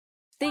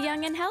the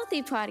Young and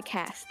Healthy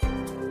podcast.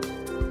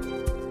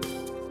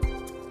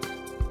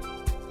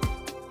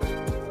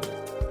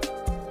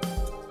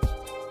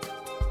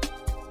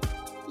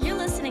 You're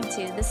listening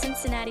to the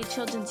Cincinnati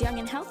Children's Young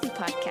and Healthy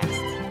podcast.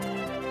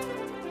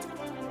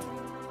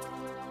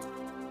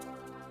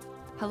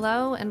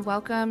 Hello and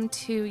welcome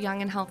to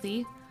Young and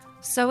Healthy.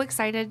 So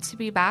excited to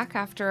be back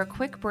after a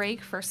quick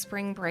break for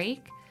spring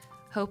break.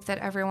 Hope that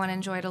everyone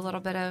enjoyed a little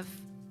bit of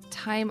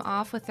time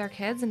off with their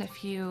kids, and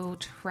if you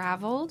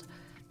traveled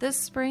this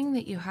spring,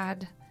 that you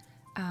had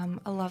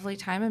a lovely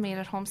time and made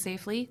it home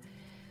safely.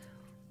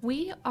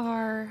 We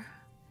are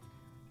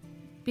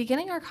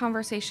beginning our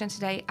conversation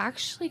today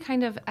actually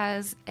kind of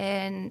as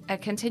a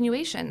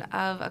continuation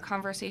of a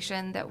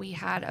conversation that we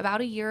had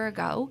about a year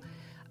ago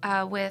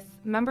with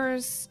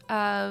members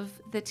of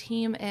the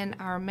team in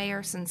our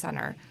Meyerson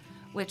Center,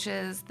 which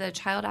is the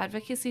child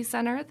advocacy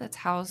center that's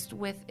housed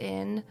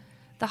within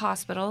the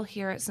hospital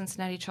here at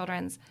Cincinnati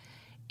Children's.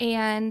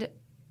 And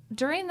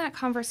during that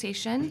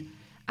conversation,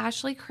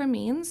 Ashley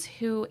Cremines,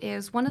 who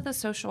is one of the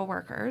social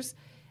workers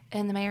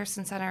in the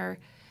Meyerson Center,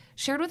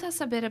 shared with us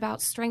a bit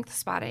about strength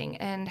spotting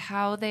and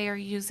how they are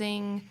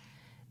using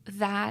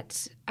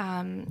that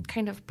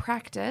kind of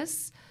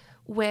practice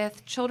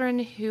with children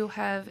who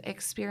have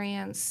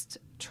experienced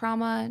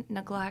trauma,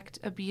 neglect,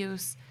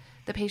 abuse,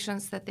 the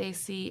patients that they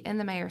see in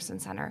the Meyerson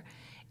Center.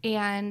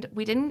 And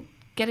we didn't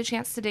get a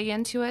chance to dig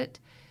into it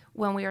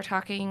when we were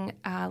talking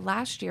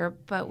last year,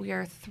 but we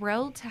are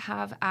thrilled to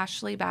have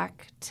Ashley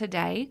back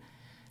today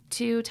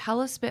to tell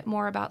us a bit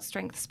more about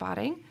strength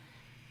spotting.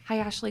 Hi,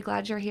 Ashley.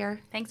 Glad you're here.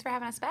 Thanks for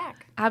having us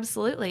back.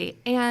 Absolutely.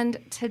 And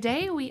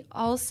today we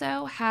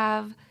also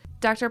have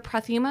Dr.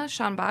 Prathima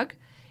Shanbhag,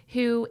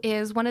 who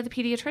is one of the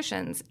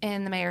pediatricians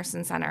in the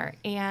Meyerson Center.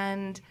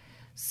 And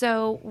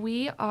so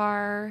we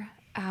are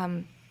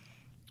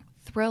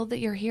thrilled that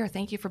you're here.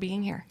 Thank you for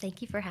being here.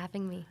 Thank you for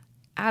having me.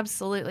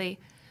 Absolutely.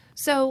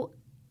 So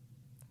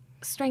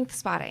strength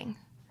spotting.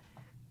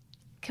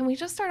 Can we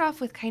just start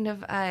off with kind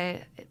of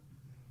a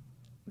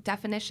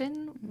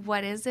definition?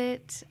 What is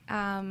it,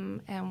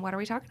 and what are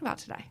we talking about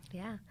today?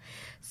 Yeah.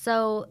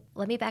 So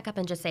let me back up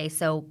and just say,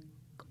 so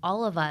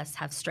all of us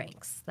have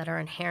strengths that are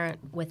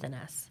inherent within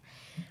us.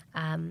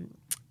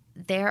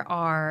 There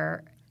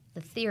are the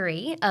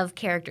theory of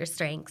character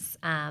strengths.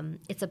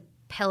 It's a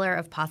pillar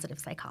of positive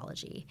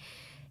psychology.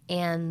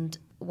 And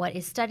what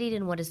is studied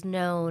and what is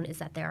known is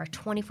that there are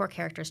 24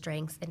 character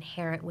strengths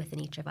inherent within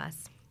each of us.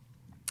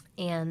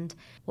 And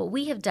what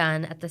we have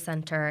done at the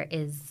center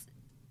is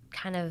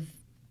kind of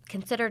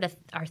considered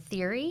our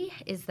theory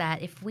is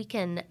that if we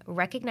can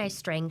recognize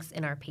strengths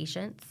in our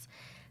patients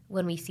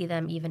when we see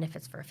them, even if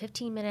it's for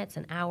 15 minutes,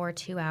 an hour,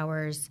 2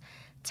 hours,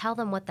 tell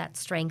them what that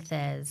strength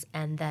is,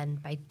 and then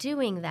by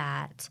doing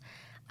that,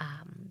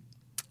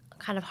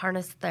 kind of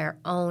harness their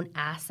own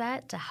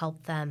asset to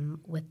help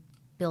them with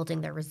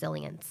building their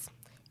resilience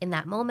in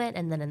that moment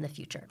and then in the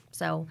future.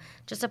 So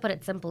just to put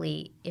it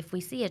simply, if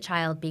we see a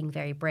child being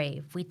very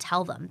brave, we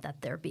tell them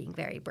that they're being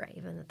very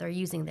brave and that they're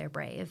using their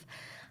brave.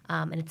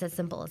 And it's as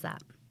simple as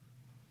that.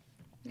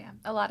 Yeah.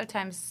 A lot of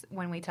times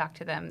when we talk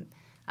to them,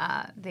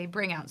 they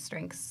bring out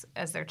strengths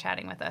as they're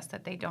chatting with us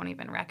that they don't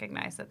even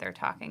recognize that they're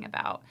talking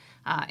about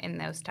in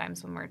those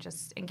times when we're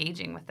just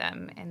engaging with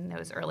them in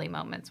those early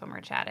moments when we're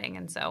chatting.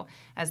 And so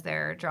as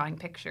they're drawing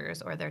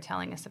pictures or they're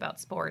telling us about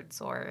sports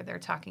or they're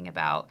talking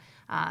about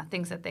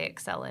things that they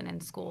excel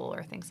in school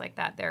or things like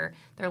that, they're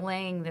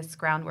laying this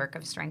groundwork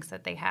of strengths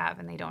that they have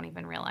and they don't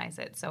even realize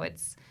it. So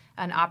it's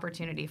an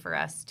opportunity for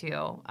us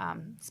to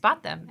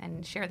spot them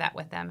and share that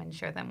with them and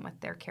share them with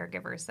their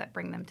caregivers that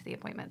bring them to the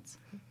appointments.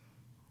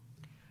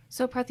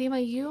 So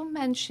Prathima, you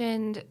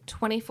mentioned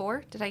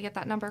 24. Did I get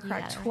that number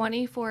correct? Yeah.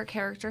 24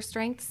 character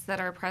strengths that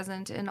are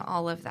present in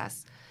all of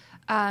this.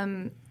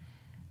 Not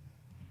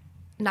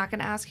going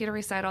to ask you to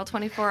recite all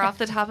 24 off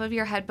the top of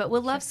your head, but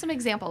we'll love some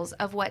examples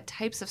of what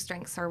types of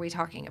strengths are we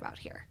talking about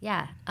here.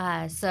 Yeah.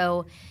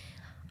 So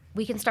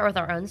we can start with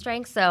our own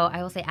strengths. So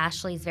I will say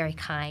Ashley's very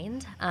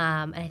kind,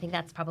 and I think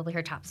that's probably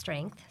her top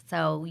strength.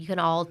 So you can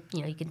all,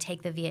 you can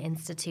take the VIA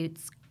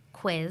Institute's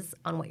quiz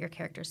on what your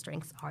character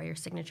strengths are, your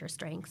signature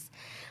strengths,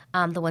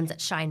 the ones that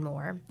shine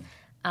more.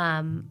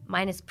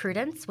 Mine is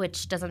prudence,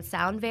 which doesn't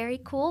sound very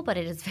cool, but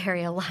it is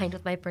very aligned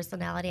with my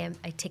personality.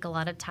 I take a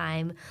lot of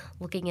time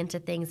looking into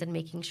things and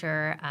making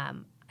sure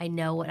I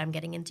know what I'm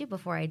getting into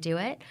before I do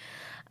it.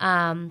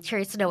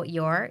 Curious to know what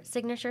your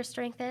signature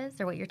strength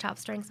is or what your top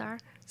strengths are.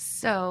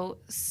 So,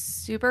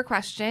 super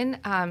question.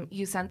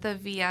 You sent the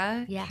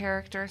VIA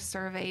character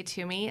survey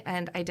to me,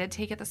 and I did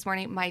take it this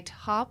morning. My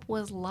top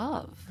was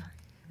love.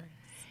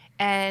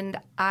 And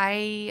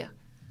I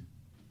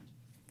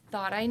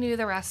thought I knew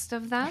the rest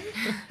of them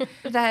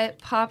that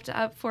popped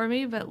up for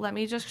me, but let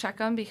me just check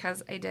them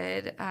because I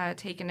did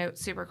take a note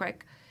super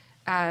quick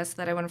so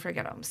that I wouldn't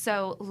forget them.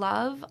 So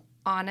love,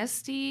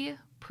 honesty,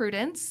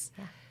 prudence,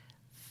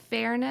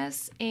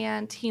 fairness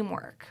and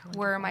teamwork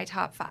were my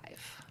top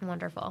 5.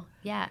 Wonderful.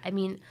 Yeah. I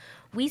mean,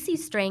 we see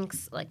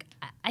strengths, like,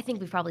 I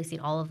think we've probably seen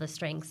all of the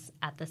strengths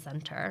at the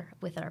center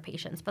with our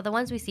patients, but the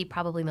ones we see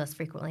probably most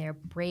frequently are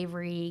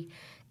bravery,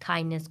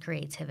 kindness,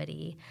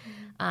 creativity.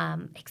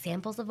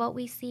 Examples of what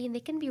we see, and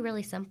they can be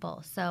really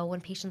simple. So when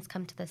patients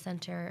come to the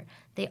center,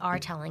 they are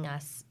telling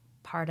us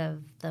part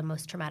of the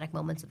most traumatic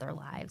moments of their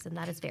lives, and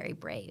that is very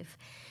brave.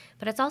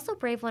 But it's also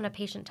brave when a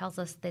patient tells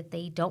us that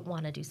they don't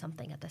want to do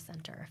something at the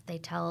center. If they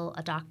tell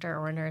a doctor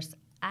or a nurse,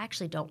 I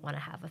actually don't want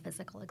to have a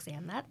physical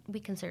exam, that we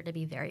consider to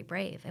be very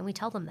brave, and we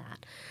tell them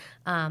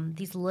that.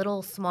 These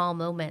little small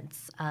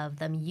moments of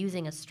them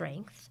using a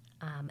strength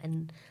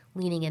and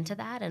leaning into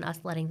that, and us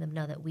letting them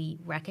know that we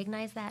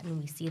recognize that and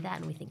we see that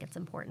and we think it's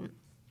important.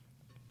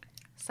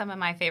 Some of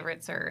my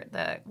favorites are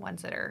the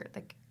ones that are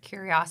the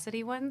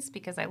curiosity ones,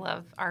 because I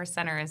love our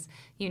center is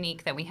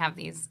unique that we have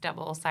these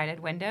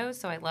double-sided windows.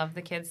 So I love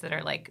the kids that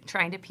are like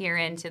trying to peer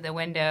into the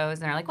windows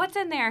and are like, what's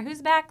in there?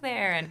 Who's back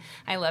there? And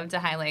I love to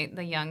highlight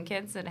the young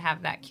kids that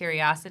have that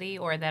curiosity,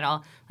 or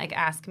that'll like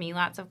ask me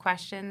lots of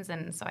questions.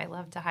 And so I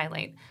love to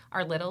highlight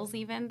our littles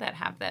even that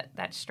have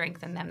that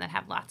strength in them, that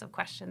have lots of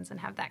questions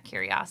and have that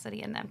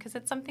curiosity in them, because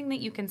it's something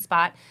that you can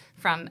spot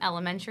from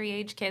elementary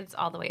age kids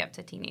all the way up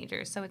to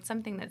teenagers. So it's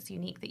something that's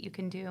unique that you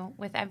can do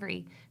with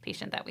every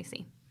patient that we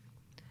see.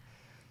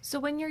 So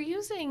when you're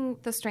using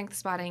the strength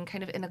spotting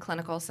kind of in a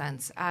clinical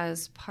sense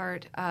as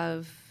part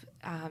of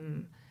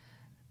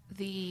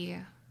the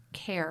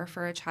care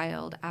for a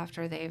child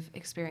after they've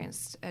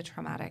experienced a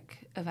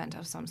traumatic event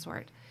of some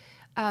sort,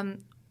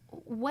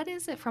 what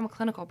is it from a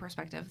clinical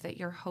perspective that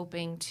you're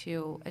hoping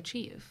to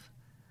achieve?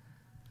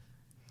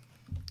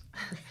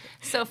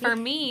 So for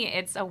me,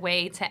 it's a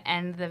way to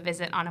end the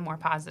visit on a more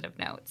positive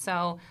note.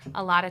 So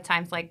a lot of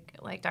times, like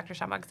Dr.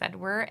 Schambach said,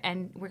 we're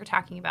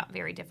talking about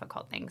very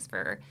difficult things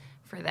for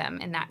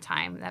them in that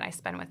time that I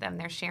spend with them.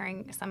 They're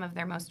sharing some of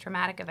their most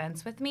traumatic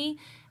events with me.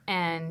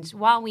 And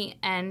while we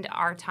end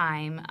our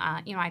time,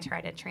 I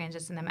try to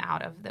transition them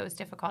out of those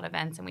difficult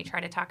events, and we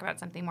try to talk about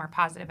something more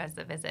positive as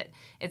the visit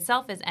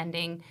itself is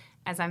ending.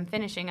 As I'm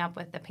finishing up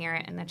with the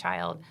parent and the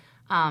child,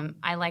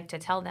 I like to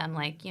tell them,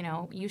 like,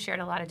 you shared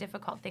a lot of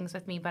difficult things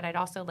with me, but I'd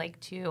also like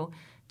to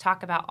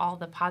talk about all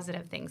the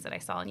positive things that I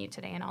saw in you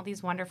today and all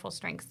these wonderful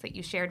strengths that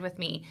you shared with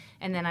me.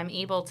 And then I'm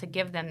able to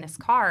give them this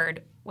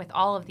card with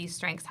all of these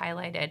strengths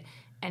highlighted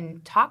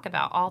and talk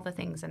about all the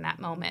things in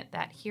that moment,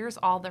 that here's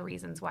all the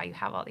reasons why you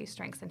have all these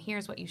strengths, and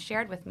here's what you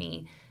shared with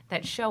me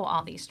that show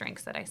all these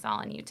strengths that I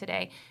saw in you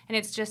today. And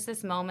it's just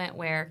this moment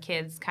where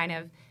kids kind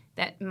of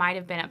that might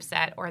have been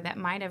upset, or that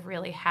might have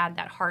really had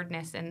that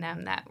hardness in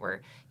them, that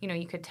were,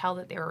 you could tell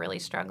that they were really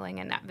struggling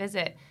in that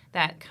visit,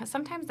 that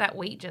sometimes that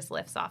weight just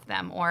lifts off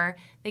them, or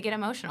they get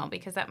emotional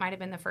because that might have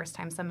been the first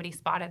time somebody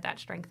spotted that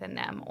strength in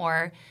them,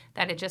 or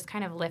that it just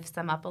kind of lifts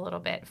them up a little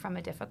bit from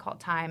a difficult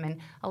time.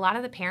 And a lot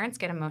of the parents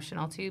get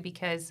emotional too,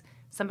 because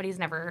somebody's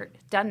never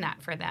done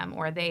that for them,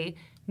 or they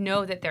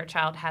know that their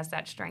child has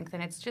that strength.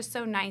 And it's just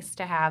so nice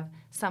to have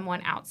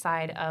someone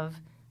outside of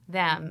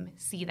them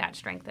see that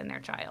strength in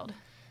their child.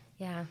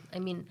 Yeah, I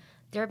mean,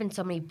 there have been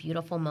so many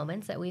beautiful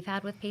moments that we've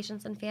had with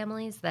patients and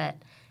families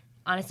that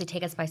honestly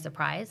take us by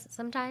surprise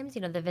sometimes.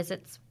 The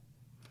visits,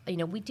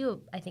 we do,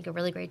 I think, a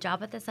really great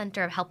job at the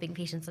center of helping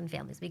patients and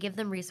families. We give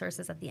them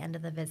resources at the end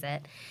of the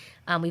visit.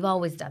 We've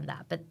always done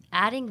that. But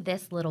adding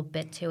this little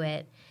bit to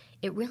it,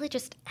 it really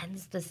just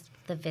ends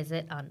the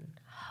visit on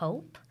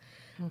hope.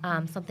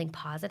 Something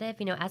positive.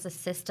 As a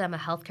system, a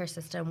healthcare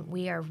system,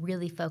 we are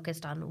really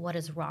focused on what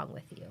is wrong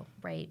with you,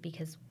 right?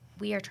 Because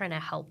we are trying to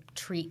help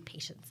treat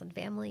patients and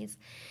families.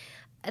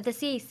 At the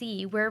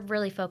CAC, we're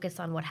really focused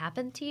on what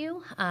happened to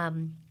you,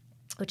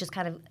 which is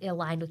kind of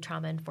aligned with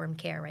trauma-informed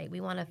care, right?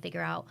 We want to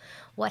figure out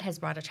what has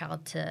brought a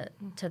child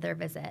to their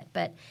visit.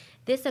 But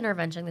this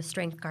intervention, the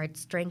strength card,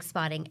 strength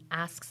spotting,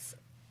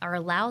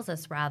 allows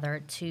us rather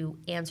to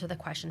answer the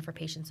question for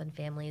patients and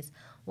families,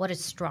 what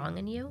is strong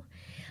in you?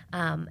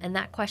 And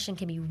that question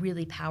can be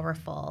really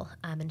powerful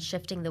in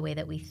shifting the way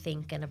that we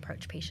think and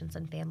approach patients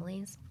and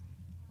families.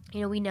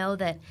 We know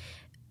that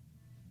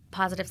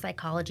positive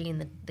psychology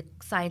and the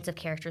science of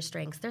character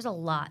strengths, there's a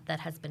lot that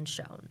has been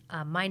shown.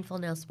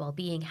 Mindfulness,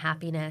 well-being,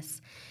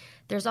 happiness.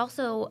 There's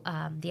also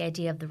the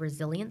idea of the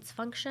resilience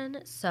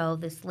function. So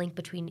this link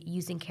between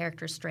using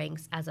character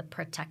strengths as a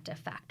protective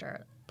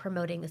factor,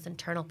 promoting this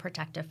internal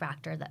protective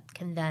factor that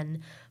can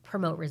then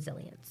promote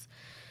resilience.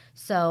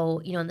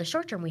 So, in the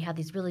short term, we have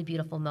these really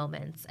beautiful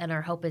moments, and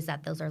our hope is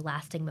that those are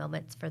lasting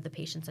moments for the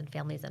patients and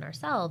families and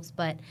ourselves.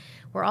 But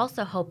we're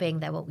also hoping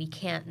that what we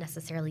can't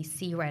necessarily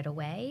see right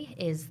away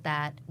is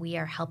that we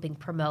are helping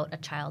promote a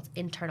child's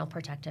internal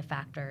protective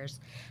factors,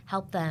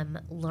 help them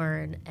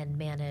learn and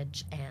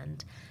manage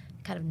and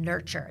kind of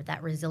nurture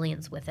that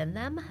resilience within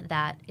them.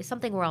 That is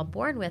something we're all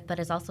born with, but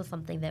is also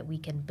something that we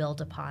can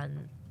build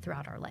upon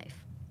throughout our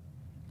life.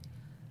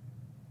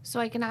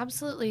 So I can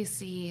absolutely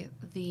see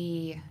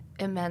the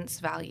immense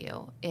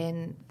value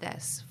in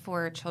this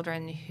for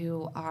children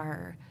who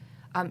are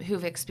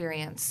who've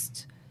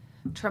experienced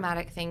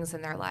traumatic things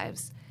in their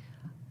lives.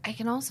 I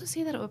can also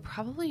see that it would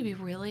probably be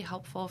really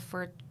helpful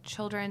for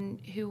children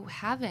who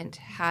haven't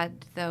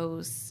had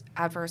those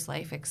adverse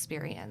life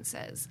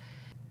experiences.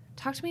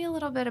 Talk to me a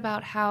little bit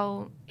about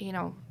how,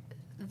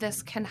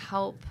 this can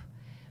help,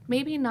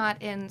 maybe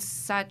not in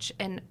such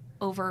an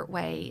overt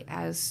way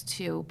as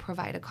to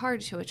provide a card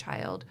to a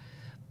child,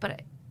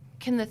 but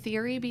can the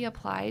theory be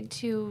applied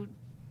to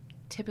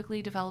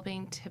typically,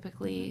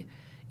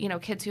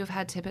 kids who have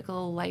had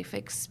typical life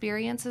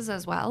experiences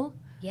as well?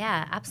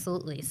 Yeah,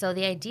 absolutely. So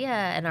the idea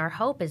and our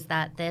hope is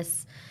that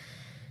this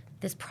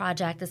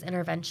project, this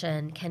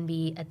intervention, can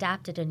be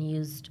adapted and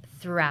used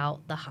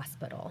throughout the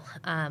hospital.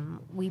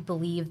 We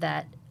believe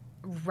that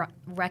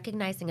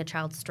recognizing a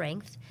child's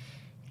strength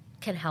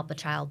can help a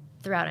child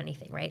throughout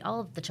anything, right? All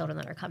of the children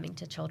that are coming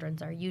to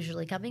Children's are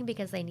usually coming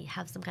because they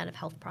have some kind of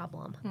health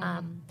problem.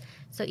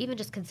 So even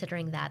just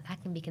considering that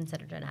can be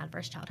considered an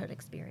adverse childhood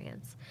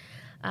experience.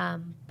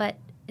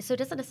 So it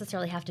doesn't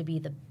necessarily have to be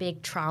the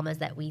big traumas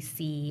that we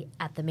see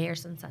at the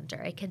Mayerson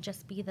Center. It can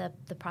just be the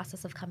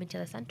process of coming to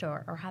the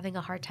center or having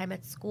a hard time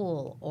at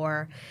school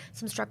or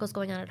some struggles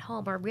going on at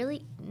home or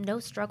really no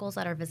struggles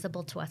that are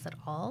visible to us at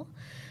all.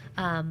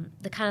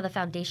 The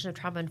foundation of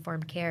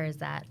trauma-informed care is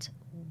that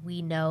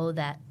we know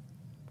that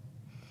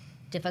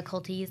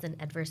difficulties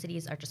and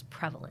adversities are just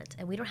prevalent,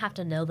 and we don't have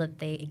to know that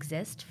they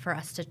exist for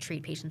us to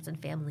treat patients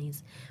and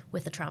families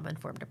with a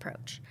trauma-informed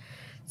approach.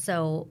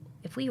 So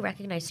if we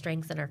recognize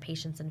strengths in our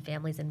patients and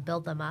families and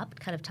build them up,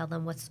 kind of tell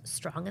them what's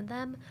strong in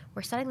them,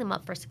 we're setting them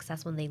up for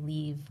success when they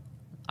leave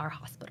our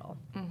hospital.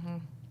 Mm-hmm.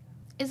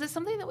 Is this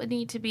something that would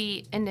need to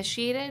be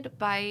initiated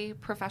by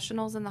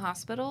professionals in the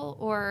hospital?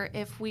 Or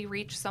if we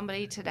reach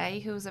somebody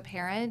today who's a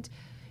parent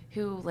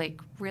who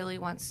really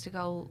wants to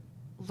go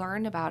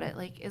learn about it,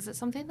 is it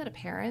something that a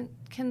parent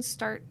can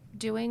start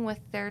doing with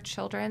their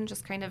children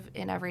just kind of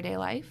in everyday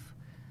life?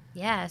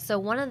 Yeah, so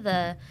one of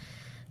the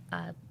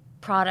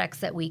products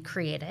that we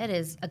created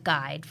is a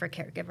guide for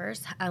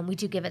caregivers. We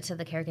do give it to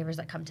the caregivers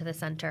that come to the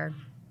center,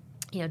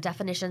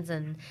 definitions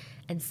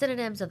and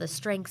synonyms of the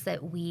strengths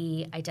that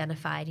we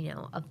identified,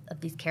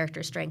 of these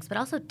character strengths, but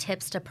also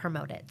tips to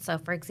promote it. So,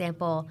 for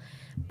example,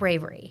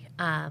 bravery.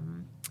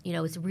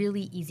 It's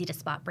really easy to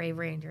spot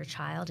bravery in your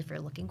child if you're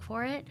looking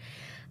for it.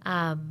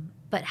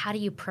 But how do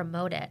you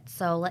promote it?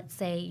 So let's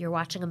say you're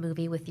watching a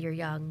movie with your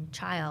young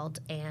child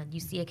and you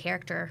see a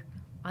character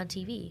on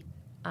TV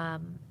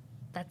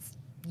that's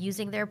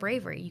using their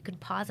bravery. You can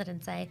pause it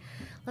and say,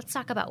 let's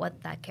talk about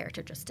what that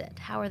character just did.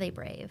 How are they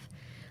brave?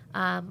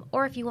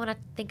 Or if you want to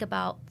think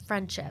about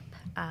friendship,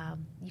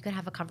 you can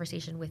have a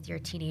conversation with your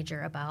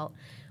teenager about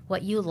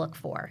what you look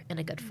for in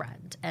a good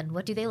friend and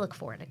what do they look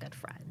for in a good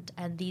friend.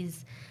 And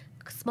these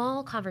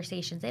small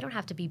conversations, they don't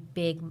have to be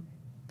big,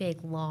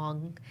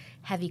 long,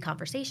 heavy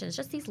conversations,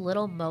 just these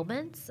little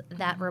moments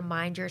that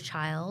remind your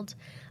child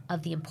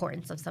of the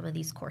importance of some of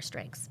these core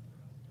strengths.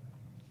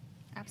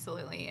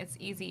 Absolutely. It's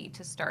easy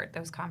to start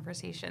those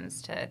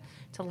conversations to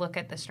look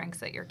at the strengths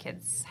that your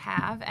kids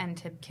have and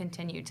to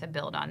continue to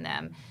build on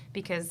them,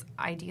 because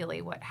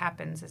ideally what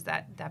happens is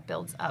that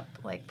builds up,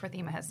 like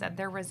Prathima has said,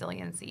 their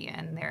resiliency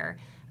and their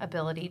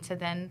ability to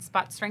then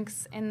spot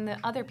strengths in the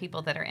other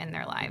people that are in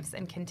their lives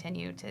and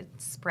continue to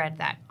spread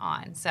that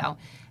on. So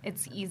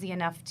it's easy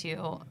enough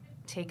to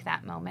take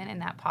that moment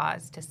and that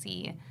pause to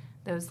see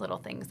those little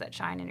things that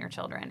shine in your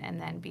children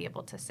and then be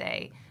able to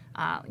say,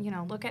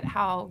 look at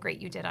how great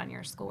you did on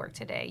your schoolwork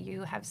today.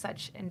 You have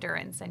such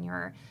endurance and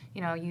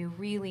you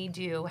really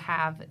do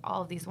have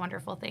all of these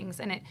wonderful things.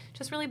 And it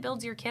just really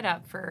builds your kid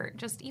up for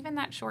just even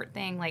that short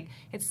thing.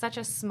 It's such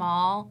a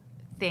small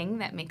thing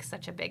that makes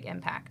such a big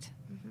impact.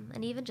 Mm-hmm.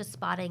 And even just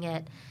spotting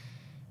it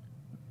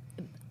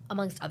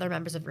amongst other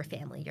members of your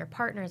family, your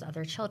partners,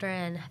 other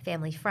children,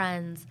 family,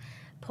 friends,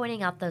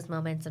 pointing out those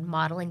moments and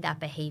modeling that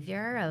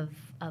behavior of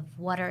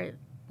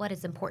what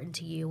is important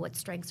to you, what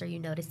strengths are you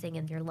noticing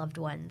in your loved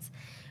ones.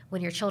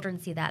 When your children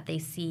see that, they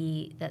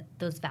see that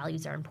those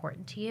values are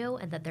important to you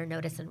and that they're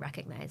noticed and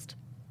recognized.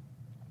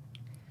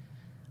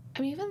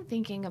 I'm even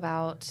thinking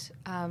about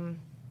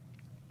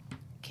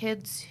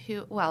kids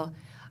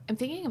I'm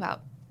thinking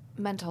about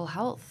mental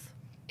health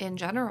in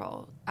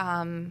general,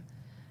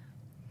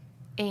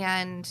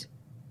 and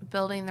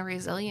building the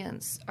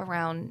resilience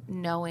around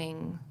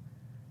knowing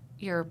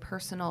your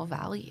personal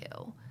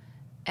value.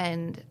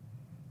 And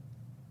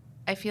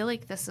I feel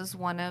like this is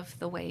one of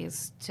the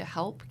ways to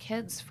help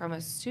kids from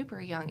a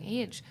super young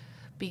age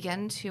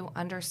begin to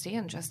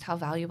understand just how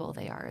valuable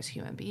they are as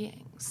human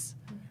beings.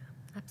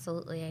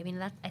 Absolutely. I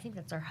mean, I think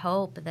that's our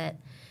hope that,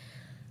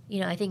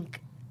 I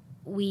think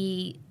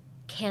we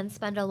can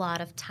spend a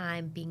lot of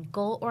time being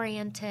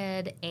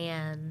goal-oriented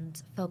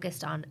and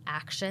focused on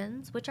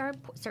actions, which are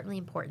certainly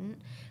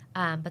important,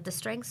 but the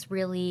strengths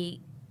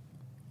really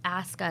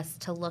ask us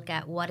to look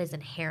at what is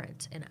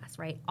inherent in us,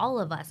 right? All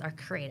of us are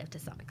creative to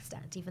some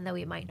extent, even though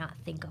we might not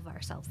think of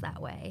ourselves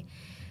that way.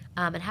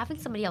 And having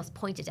somebody else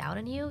point it out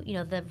on you,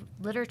 the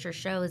literature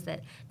shows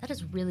that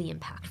is really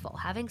impactful.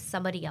 Having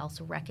somebody else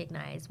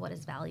recognize what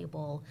is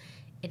valuable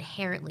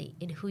inherently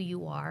in who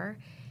you are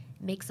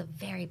makes a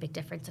very big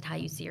difference in how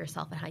you see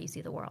yourself and how you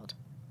see the world.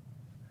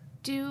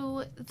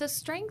 Do the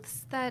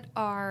strengths that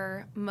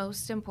are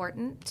most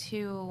important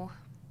to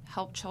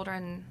help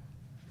children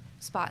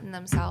spot in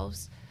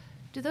themselves,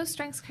 do those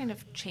strengths kind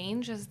of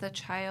change as the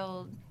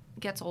child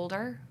gets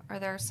older? Are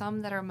there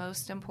some that are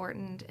most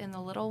important in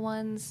the little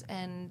ones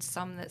and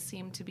some that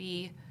seem to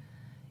be,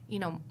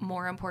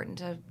 more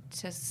important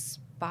to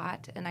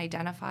spot and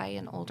identify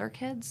in older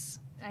kids?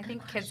 I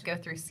think kids go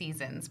through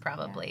seasons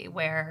probably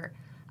where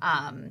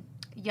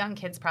young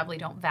kids probably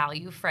don't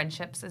value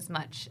friendships as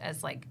much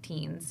as like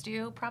teens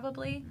do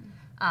probably.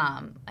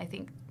 I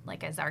think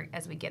like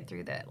as we get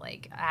through the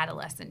like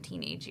adolescent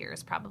teenage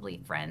years, probably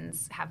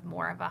friends have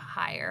more of a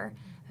higher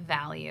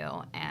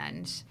value,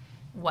 and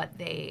what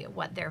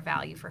their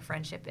value for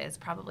friendship is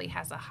probably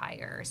has a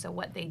higher. So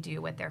what they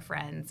do with their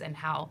friends and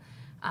how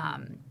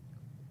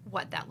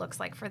what that looks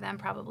like for them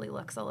probably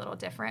looks a little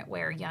different,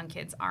 where young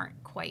kids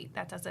aren't quite,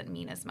 that doesn't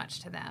mean as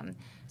much to them.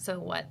 So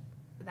what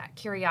that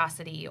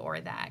curiosity or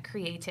that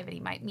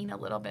creativity might mean a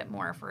little bit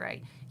more for a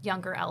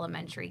younger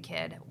elementary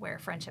kid, where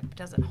friendship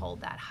doesn't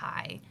hold that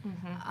high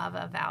of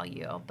a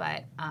value.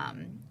 But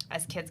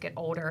as kids get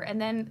older, and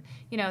then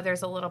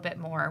there's a little bit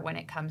more when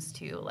it comes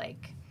to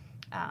like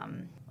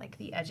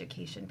the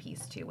education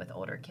piece too with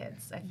older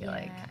kids. I feel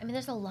like I mean,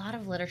 there's a lot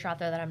of literature out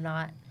there that I'm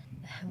not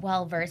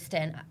well versed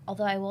in.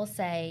 Although I will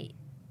say,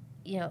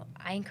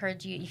 I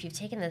encourage you, if you've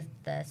taken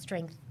the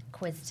strength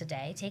quiz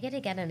today, take it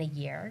again in a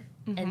year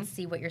and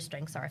see what your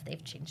strengths are, if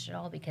they've changed at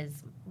all,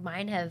 because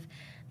mine have,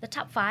 the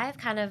top 5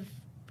 kind of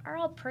are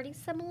all pretty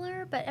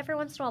similar, but every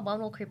once in a while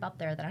one will creep up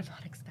there that I'm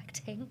not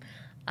expecting.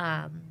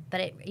 But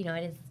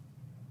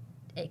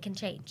it can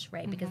change,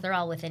 right? Because they're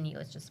all within you.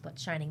 It's just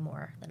what's shining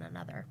more than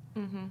another.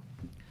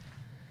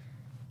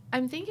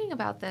 I'm thinking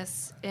about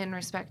this in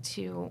respect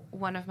to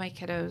one of my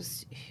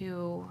kiddos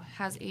who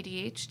has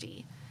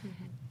ADHD.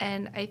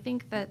 And I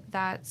think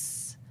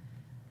that's,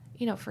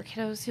 for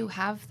kiddos who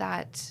have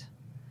that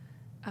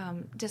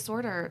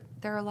disorder,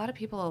 there are a lot of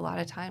people a lot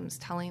of times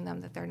telling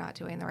them that they're not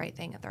doing the right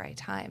thing at the right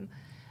time.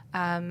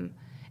 And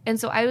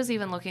so I was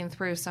even looking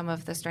through some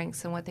of the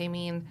strengths and what they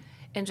mean,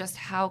 and just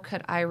how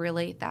could I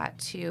relate that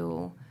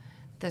to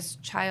this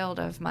child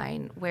of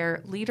mine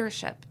where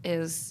leadership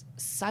is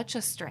such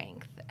a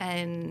strength,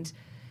 and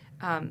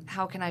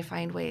how can I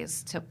find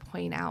ways to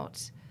point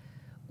out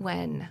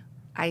when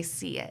I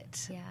see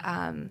it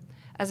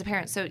as a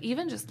parent. So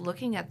even just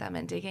looking at them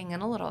and digging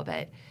in a little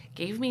bit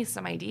gave me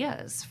some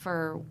ideas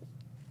for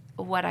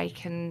what I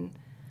can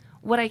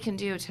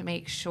do to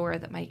make sure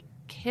that my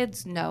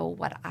kids know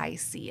what I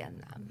see in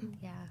them.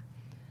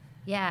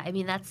 Yeah. I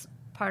mean, that's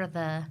part of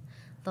the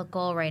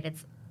goal, right?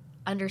 It's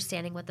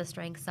understanding what the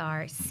strengths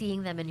are,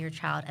 seeing them in your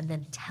child, and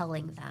then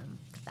telling them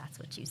that that's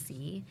what you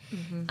see.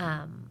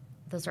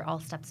 Those are all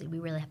steps that we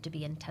really have to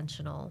be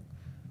intentional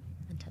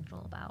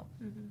about.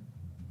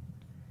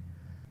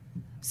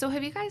 So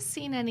have you guys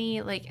seen any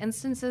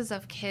instances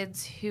of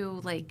kids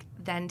who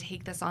then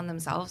take this on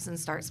themselves and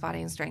start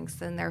spotting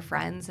strengths in their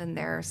friends and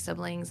their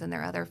siblings and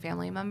their other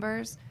family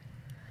members?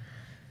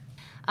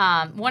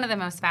 One of the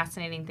most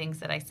fascinating things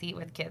that I see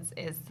with kids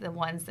is the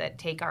ones that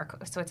take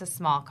so it's a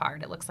small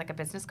card. It looks like a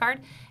business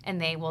card,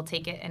 and they will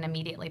take it and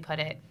immediately put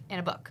it in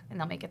a book, and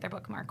they'll make it their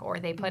bookmark, or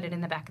they put it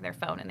in the back of their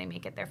phone and they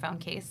make it their phone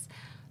case,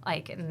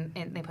 and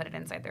they put it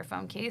inside their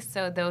phone case.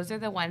 So those are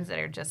the ones that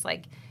are just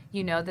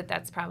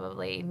that's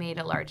probably made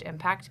a large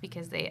impact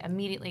because they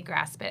immediately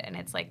grasp it, and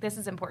it's like, this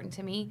is important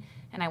to me,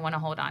 and I want to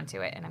hold on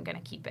to it, and I'm going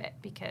to keep it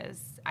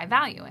because I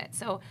value it.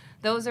 So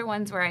those are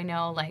ones where I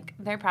know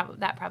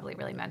that probably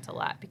really meant a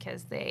lot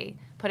because they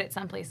put it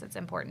someplace that's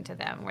important to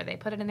them, where they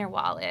put it in their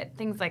wallet,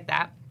 things like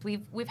that.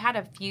 We've had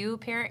a few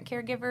parent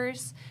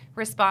caregivers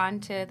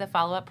respond to the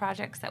follow-up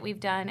projects that we've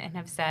done and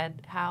have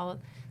said how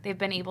they've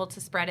been able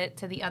to spread it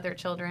to the other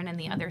children and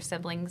the other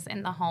siblings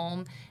in the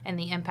home, and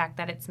the impact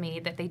that it's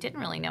made, that they didn't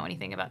really know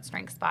anything about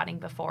strength spotting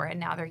before, and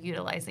now they're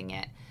utilizing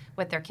it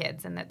with their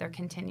kids, and that they're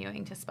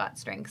continuing to spot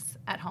strengths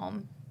at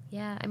home.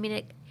 Yeah, I mean,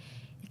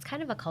 it's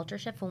kind of a culture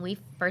shift. When we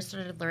first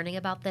started learning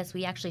about this,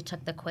 we actually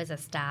took the quiz as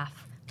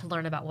staff to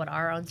learn about what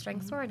our own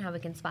strengths were and how we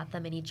can spot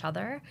them in each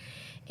other.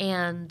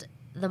 And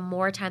the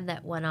more time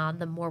that went on,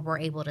 the more we're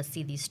able to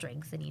see these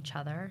strengths in each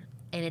other,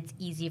 and it's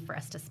easy for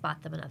us to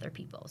spot them in other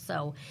people.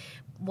 So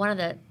one of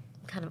the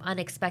kind of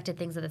unexpected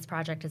things of this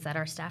project is that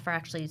our staff are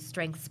actually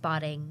strength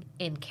spotting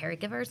in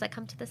caregivers that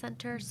come to the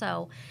center.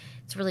 So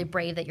it's really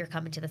brave that you're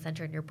coming to the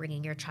center and you're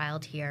bringing your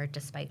child here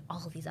despite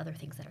all of these other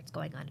things that are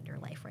going on in your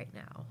life right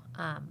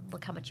now.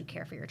 Look how much you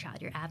care for your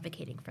child. You're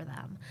advocating for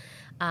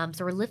them.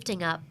 So we're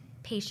lifting up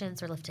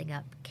patients, we're lifting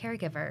up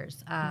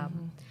caregivers.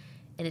 And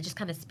it just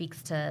kind of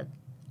speaks to,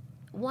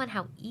 one,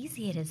 how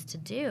easy it is to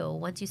do.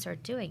 Once you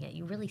start doing it,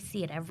 you really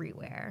see it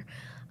everywhere.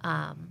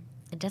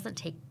 It doesn't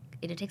take,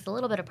 it takes a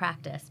little bit of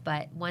practice,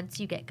 but once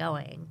you get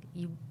going,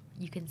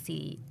 you can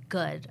see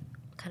good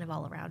kind of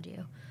all around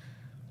you.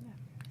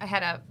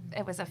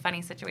 It was a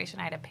funny situation.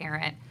 I had a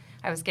parent,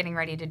 I was getting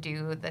ready to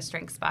do the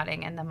strength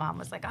spotting, and the mom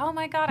was like, oh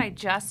my God, I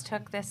just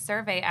took this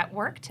survey at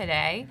work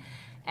today.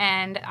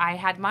 And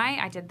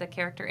I did the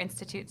Character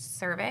Institute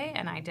survey,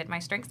 and I did my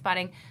strength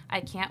spotting.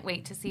 I can't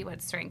wait to see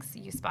what strengths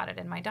you spotted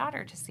in my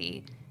daughter, to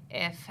see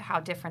how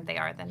different they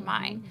are than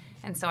mine.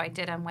 And so I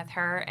did them with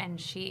her, and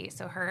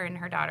her and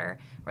her daughter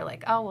were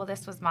like, oh, well,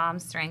 this was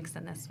mom's strengths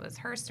and this was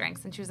her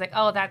strengths. And she was like,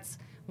 oh, that's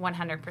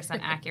 100%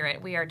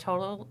 accurate. We are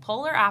total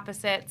polar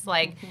opposites.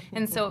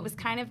 And so it was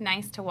kind of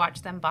nice to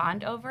watch them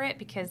bond over it,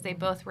 because they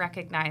both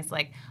recognized,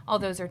 oh,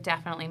 those are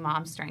definitely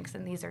mom's strengths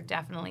and these are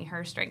definitely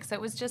her strengths. So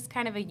it was just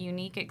kind of a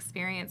unique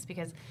experience,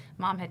 because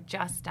mom had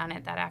just done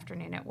it that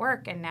afternoon at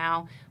work, and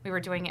now we were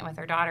doing it with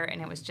her daughter,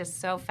 and it was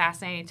just so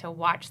fascinating to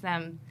watch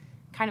them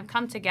kind of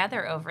come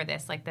together over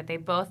this, that they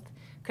both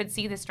could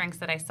see the strengths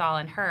that I saw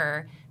in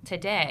her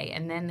today,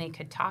 and then they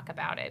could talk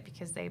about it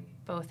because they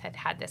both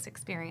had this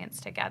experience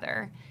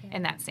together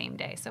in that same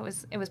day. So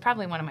it was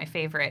probably one of my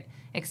favorite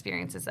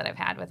experiences that I've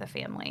had with a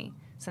family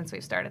since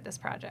we've started this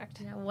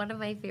project. Yeah, one of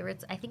my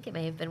favorites, I think it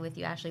may have been with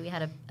you, Ashley. We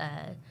had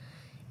a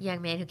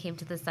young man who came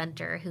to the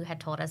center who had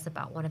told us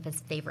about one of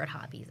his favorite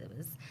hobbies.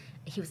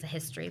 He was a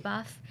history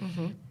buff,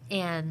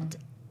 and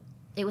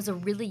it was a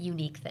really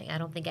unique thing. I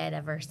don't think I had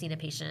ever seen a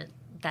patient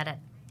that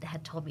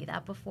had told me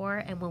that before.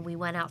 And when we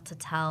went out to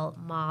tell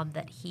mom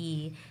that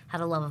he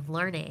had a love of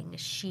learning,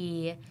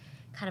 she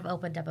kind of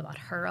opened up about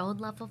her own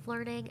love of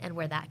learning and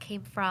where that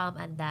came from.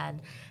 And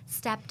then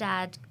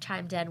stepdad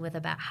chimed in with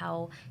about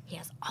how he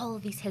has all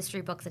of these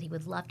history books that he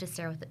would love to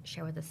share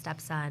with his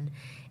stepson.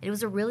 And it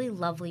was a really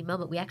lovely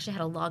moment. We actually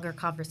had a longer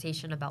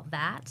conversation about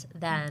that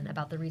than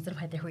about the reason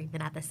why they were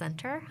even at the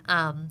center.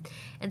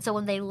 And so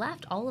when they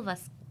left, all of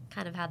us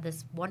kind of had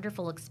this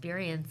wonderful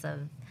experience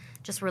of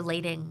just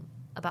relating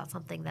about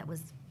something that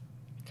was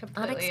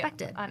completely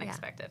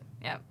unexpected.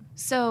 Yeah.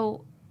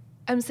 So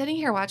I'm sitting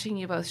here watching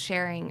you both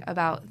sharing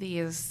about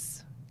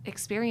these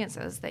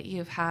experiences that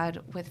you've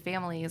had with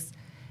families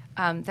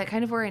that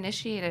kind of were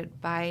initiated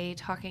by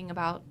talking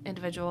about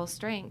individual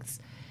strengths.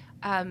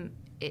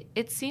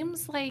 It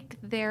seems like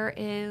there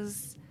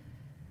is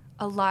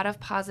a lot of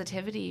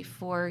positivity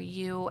for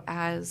you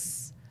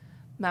as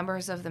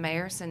members of the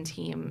Meyerson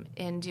team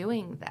in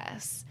doing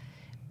this.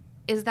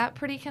 Is that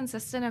pretty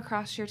consistent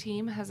across your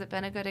team? Has it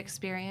been a good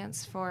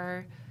experience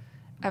for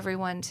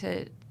everyone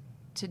to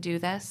do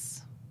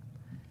this?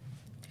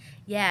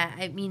 Yeah,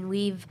 I mean,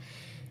 we've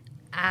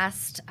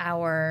asked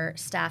our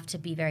staff to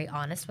be very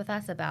honest with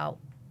us about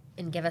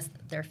and give us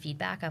their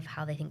feedback of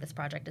how they think this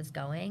project is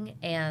going.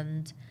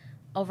 And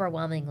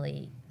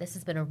overwhelmingly, this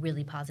has been a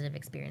really positive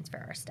experience for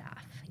our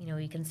staff.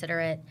 We consider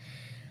it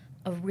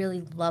a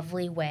really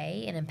lovely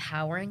way, an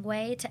empowering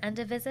way to end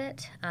a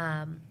visit.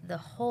 The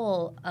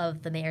whole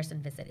of the Meyerson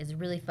visit is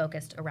really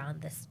focused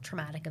around this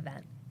traumatic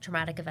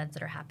events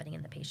that are happening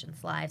in the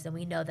patient's lives. And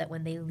we know that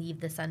when they leave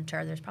the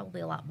center, there's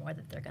probably a lot more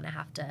that they're going to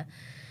have to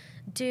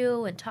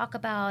do and talk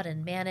about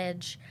and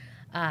manage.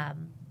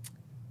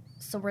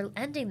 So we're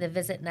ending the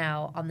visit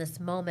now on this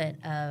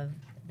moment of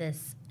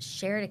this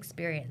shared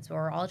experience where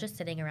we're all just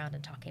sitting around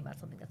and talking about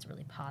something that's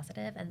really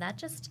positive. And that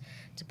just,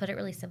 to put it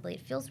really simply,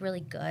 it feels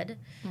really good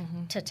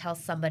to tell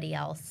somebody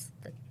else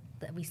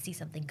that we see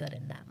something good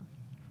in them.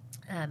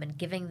 And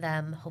giving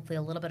them hopefully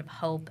a little bit of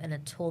hope and a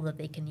tool that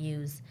they can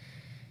use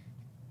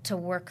to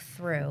work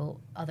through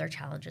other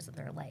challenges in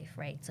their life,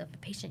 right? So if a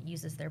patient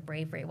uses their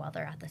bravery while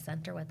they're at the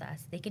center with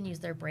us, they can use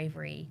their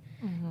bravery.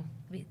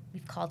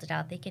 We've called it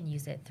out. They can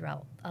use it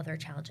throughout other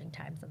challenging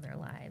times in their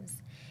lives.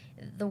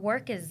 The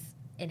work is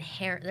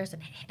inherent. There's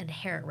an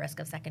inherent risk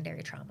of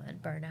secondary trauma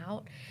and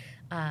burnout.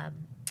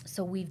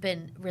 So we've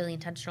been really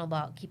intentional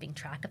about keeping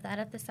track of that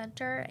at the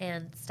center,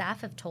 and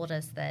staff have told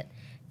us that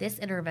this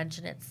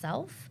intervention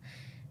itself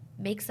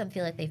makes them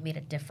feel like they've made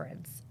a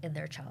difference in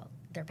their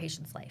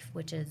patient's life,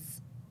 which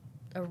is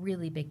a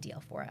really big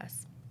deal for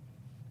us.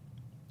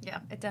 Yeah,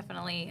 it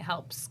definitely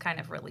helps kind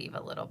of relieve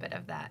a little bit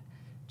of that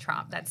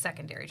that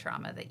secondary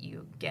trauma that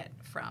you get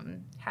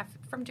from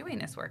doing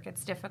this work.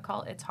 It's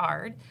difficult, it's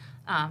hard,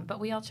 but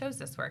we all chose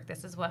this work.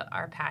 This is what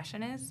our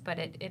passion is, but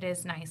it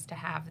is nice to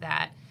have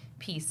that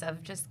piece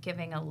of just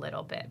giving a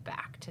little bit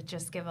back, to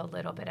just give a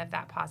little bit of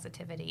that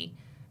positivity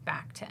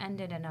back, to end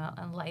it in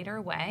a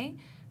lighter way.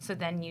 So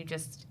then you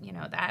just,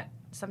 that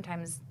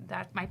sometimes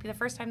that might be the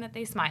first time that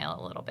they smile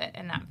a little bit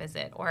in that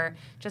visit, or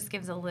just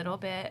gives a little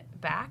bit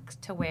back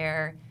to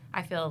where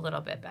I feel a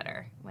little bit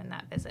better when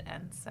that visit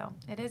ends. So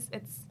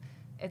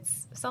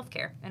it's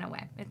self-care in a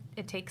way.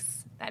 It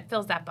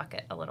fills that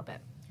bucket a little bit.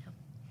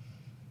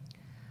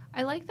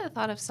 I like the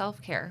thought of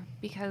self-care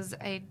because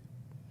I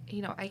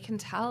can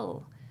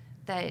tell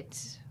that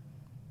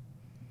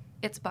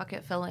it's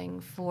bucket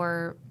filling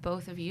for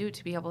both of you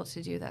to be able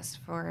to do this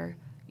for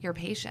your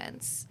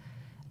patients.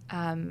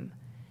 And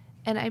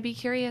I'd be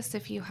curious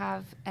if you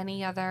have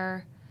any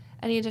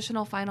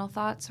additional final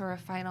thoughts or a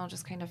final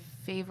just kind of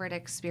favorite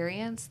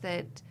experience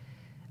that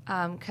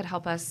could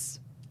help us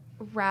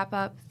wrap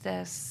up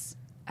this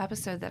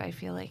episode that I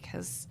feel like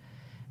has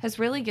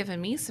really given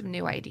me some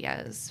new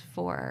ideas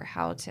for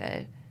how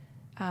to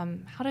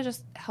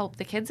just help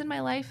the kids in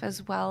my life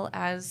as well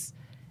as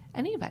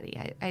anybody.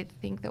 I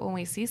think that when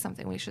we see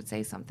something, we should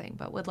say something,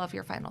 but would love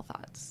your final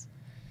thoughts.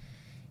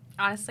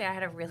 Honestly, I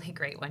had a really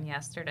great one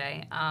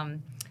yesterday.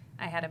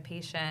 I had a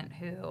patient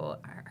who,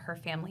 her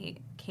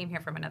family came here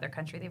from another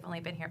country. They've only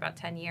been here about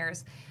 10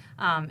 years.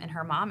 And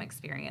her mom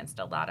experienced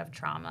a lot of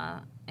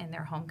trauma in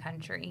their home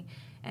country.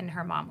 And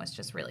her mom was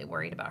just really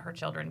worried about her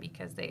children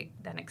because they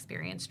then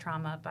experienced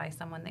trauma by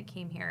someone that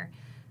came here,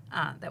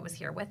 that was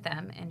here with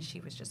them. And she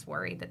was just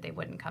worried that they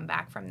wouldn't come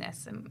back from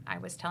this. And I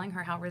was telling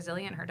her how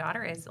resilient her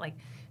daughter is. Like,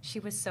 she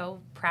was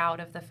so proud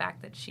of the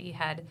fact that she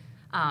had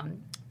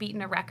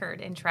beaten a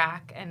record in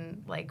track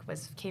and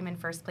came in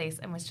first place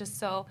and was just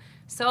so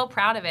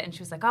proud of it. And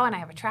she was like, oh, and I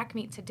have a track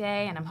meet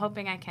today and I'm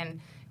hoping I can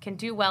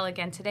do well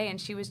again today.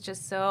 And she was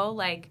just so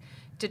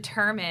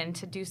determined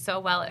to do so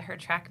well at her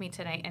track meet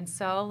tonight and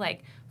so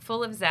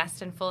full of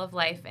zest and full of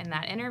life in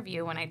that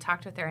interview when I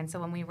talked with her. And so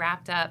when we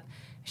wrapped up,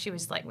 she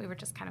was we were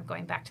just kind of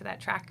going back to that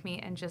track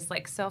meet and just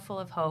so full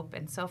of hope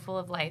and so full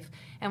of life.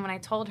 And when I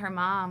told her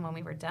mom when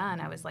we were done,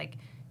 I was like,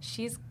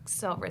 she's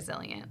so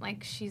resilient.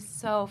 She's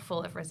so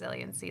full of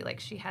resiliency.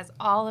 She has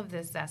all of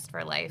this zest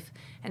for life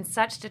and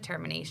such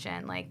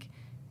determination.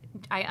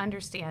 I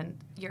understand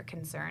your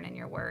concern and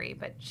your worry,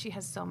 but she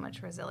has so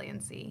much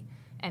resiliency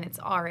and it's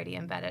already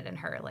embedded in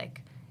her.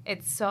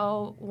 It's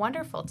so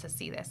wonderful to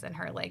see this in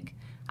her.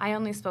 I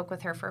only spoke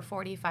with her for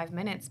 45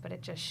 minutes, but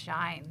it just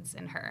shines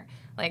in her.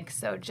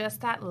 So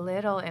just that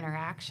little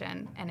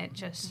interaction and it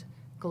just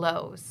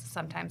glows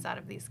sometimes out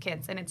of these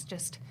kids. And it's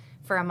just,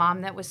 for a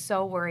mom that was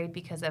so worried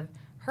because of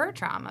her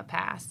trauma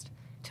past,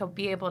 to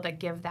be able to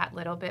give that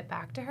little bit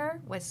back to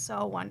her was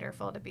so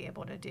wonderful to be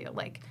able to do.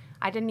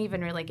 I didn't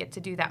even really get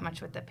to do that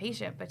much with the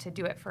patient, but to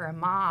do it for a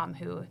mom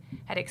who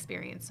had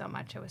experienced so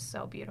much, it was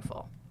so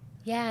beautiful.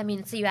 Yeah, I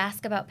mean, so you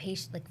ask about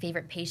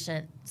favorite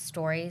patient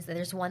stories.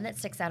 There's one that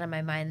sticks out in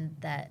my mind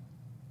that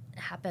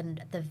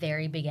happened at the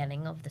very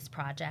beginning of this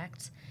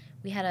project.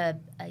 We had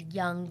a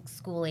young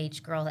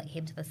school-age girl that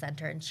came to the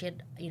center, and she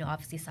had,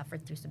 obviously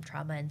suffered through some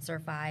trauma and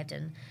survived,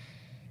 and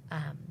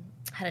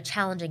had a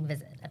challenging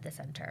visit at the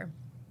center.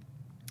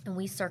 And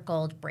we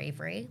circled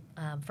bravery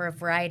for a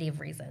variety of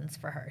reasons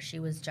for her. She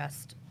was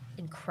just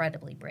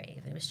incredibly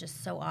brave. It was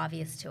just so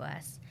obvious to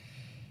us.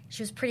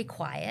 She was pretty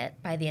quiet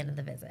by the end of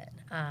the visit,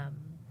 kind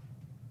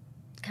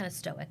of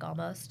stoic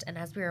almost. And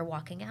as we were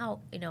walking out,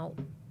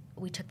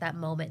 we took that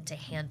moment to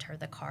hand her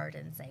the card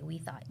and say,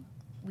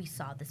 we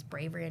saw this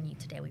bravery in you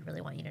today. We really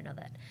want you to know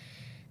that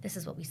this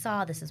is what we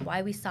saw. This is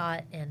why we saw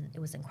it. And it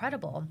was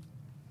incredible.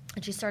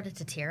 And she started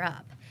to tear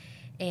up.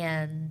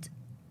 And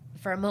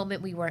for a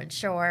moment, we weren't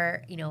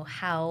sure,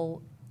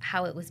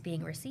 how it was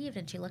being received.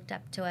 And she looked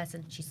up to us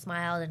and she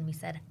smiled and we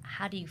said,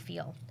 how do you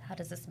feel? How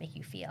does this make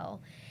you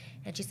feel?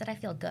 And she said, I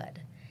feel good.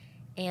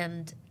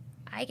 And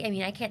I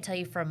can't tell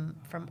you from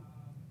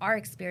our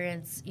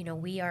experience,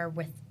 we are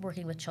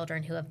working with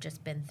children who have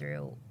just been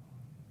through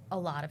a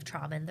lot of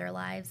trauma in their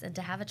lives, and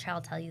to have a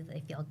child tell you that they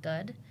feel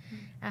good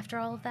after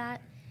all of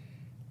that,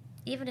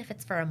 even if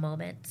it's for a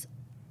moment,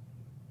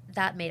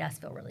 that made us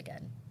feel really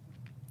good.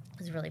 It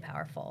was really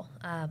powerful.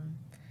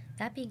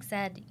 That being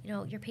said,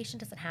 your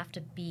patient doesn't have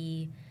to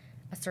be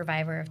a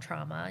survivor of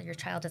trauma. Your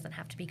child doesn't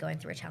have to be going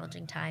through a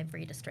challenging time for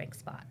you to strength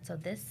spot. So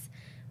this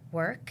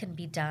work can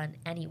be done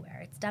anywhere.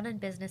 It's done in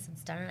business,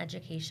 it's done in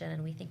education,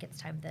 and we think it's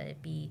time that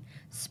it be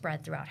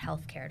spread throughout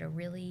healthcare to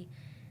really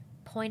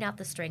point out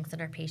the strengths in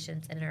our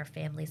patients and in our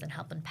families and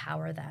help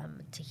empower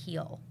them to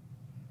heal.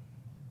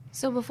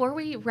 So before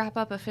we wrap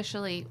up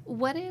officially,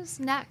 what is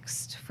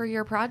next for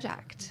your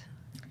project?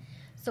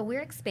 So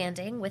we're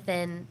expanding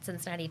within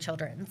Cincinnati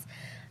Children's.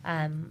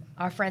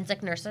 Our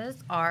forensic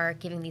nurses are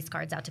giving these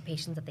cards out to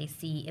patients that they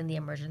see in the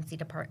emergency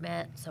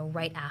department, so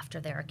right after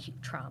their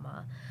acute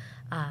trauma.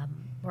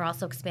 We're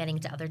also expanding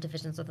to other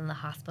divisions within the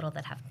hospital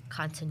that have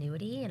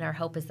continuity, and our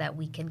hope is that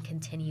we can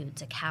continue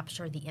to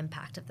capture the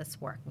impact of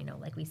this work.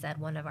 Like we said,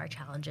 one of our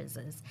challenges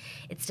is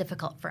it's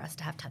difficult for us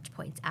to have touch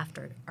points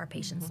after our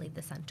patients leave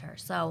the center.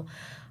 So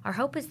our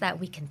hope is that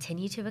we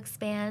continue to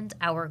expand.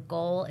 Our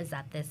goal is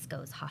that this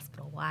goes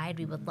hospital-wide.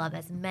 We would love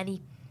as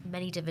many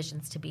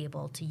divisions to be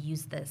able to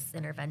use this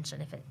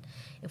intervention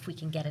if we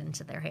can get it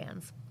into their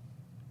hands.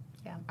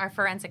 Yeah, our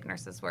forensic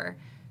nurses were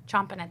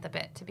chomping at the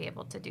bit to be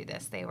able to do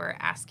this. They were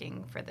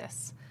asking for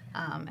this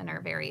and are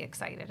very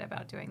excited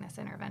about doing this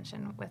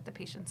intervention with the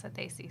patients that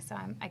they see. So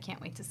I can't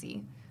wait to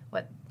see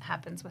what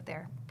happens with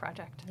their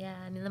project. Yeah,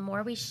 the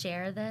more we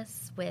share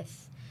this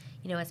with,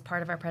 as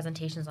part of our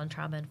presentations on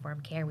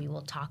trauma-informed care, we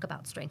will talk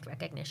about strength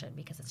recognition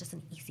because it's just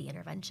an easy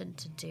intervention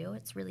to do.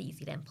 It's really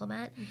easy to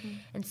implement.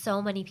 And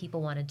so many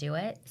people want to do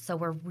it. So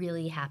we're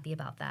really happy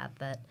about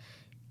that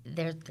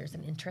there's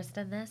an interest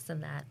in this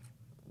and that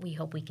we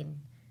hope we can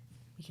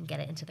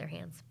get it into their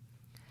hands.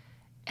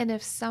 And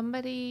if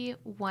somebody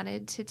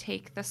wanted to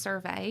take the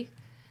survey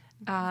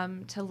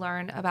to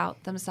learn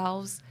about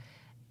themselves,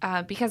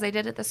 because I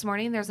did it this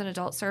morning, there's an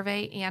adult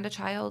survey and a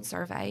child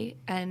survey,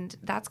 and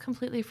that's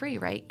completely free,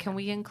 right? Can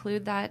we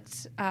include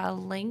that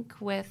link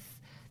with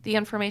the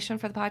information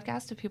for the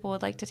podcast if people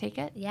would like to take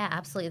it? Yeah,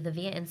 absolutely. The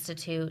VIA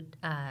Institute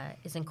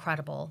is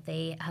incredible.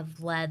 They have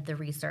led the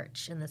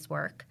research in this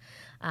work.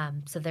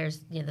 So there's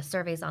the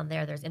surveys on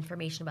there. There's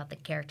information about the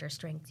character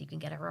strengths. You can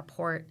get a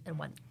report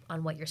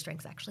on what your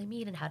strengths actually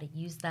mean and how to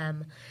use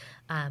them.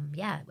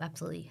 Yeah,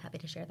 absolutely. Happy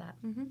to share that.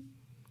 Mm-hmm.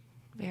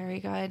 Very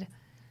good.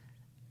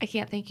 I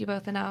can't thank you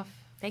both enough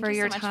Thank for you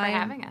your so much time. for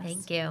having us.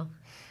 Thank you.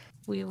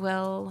 We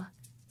will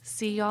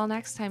see you all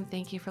next time.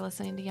 Thank you for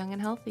listening to Young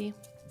and Healthy.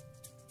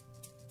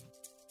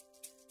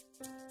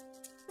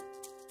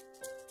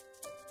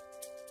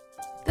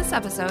 This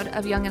episode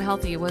of Young and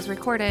Healthy was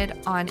recorded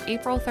on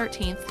April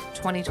 13th,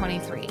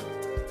 2023.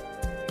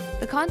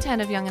 The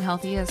content of Young and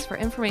Healthy is for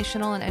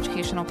informational and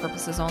educational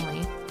purposes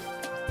only.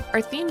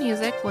 Our theme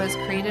music was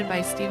created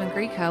by Stephen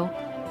Grieco,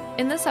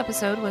 and this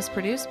episode was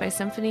produced by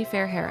Symphony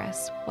Fair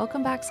Harris.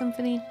 Welcome back,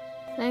 Symphony.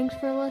 Thanks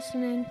for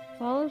listening.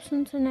 Follow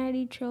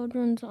Cincinnati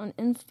Children's on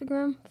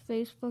Instagram,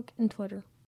 Facebook, and Twitter.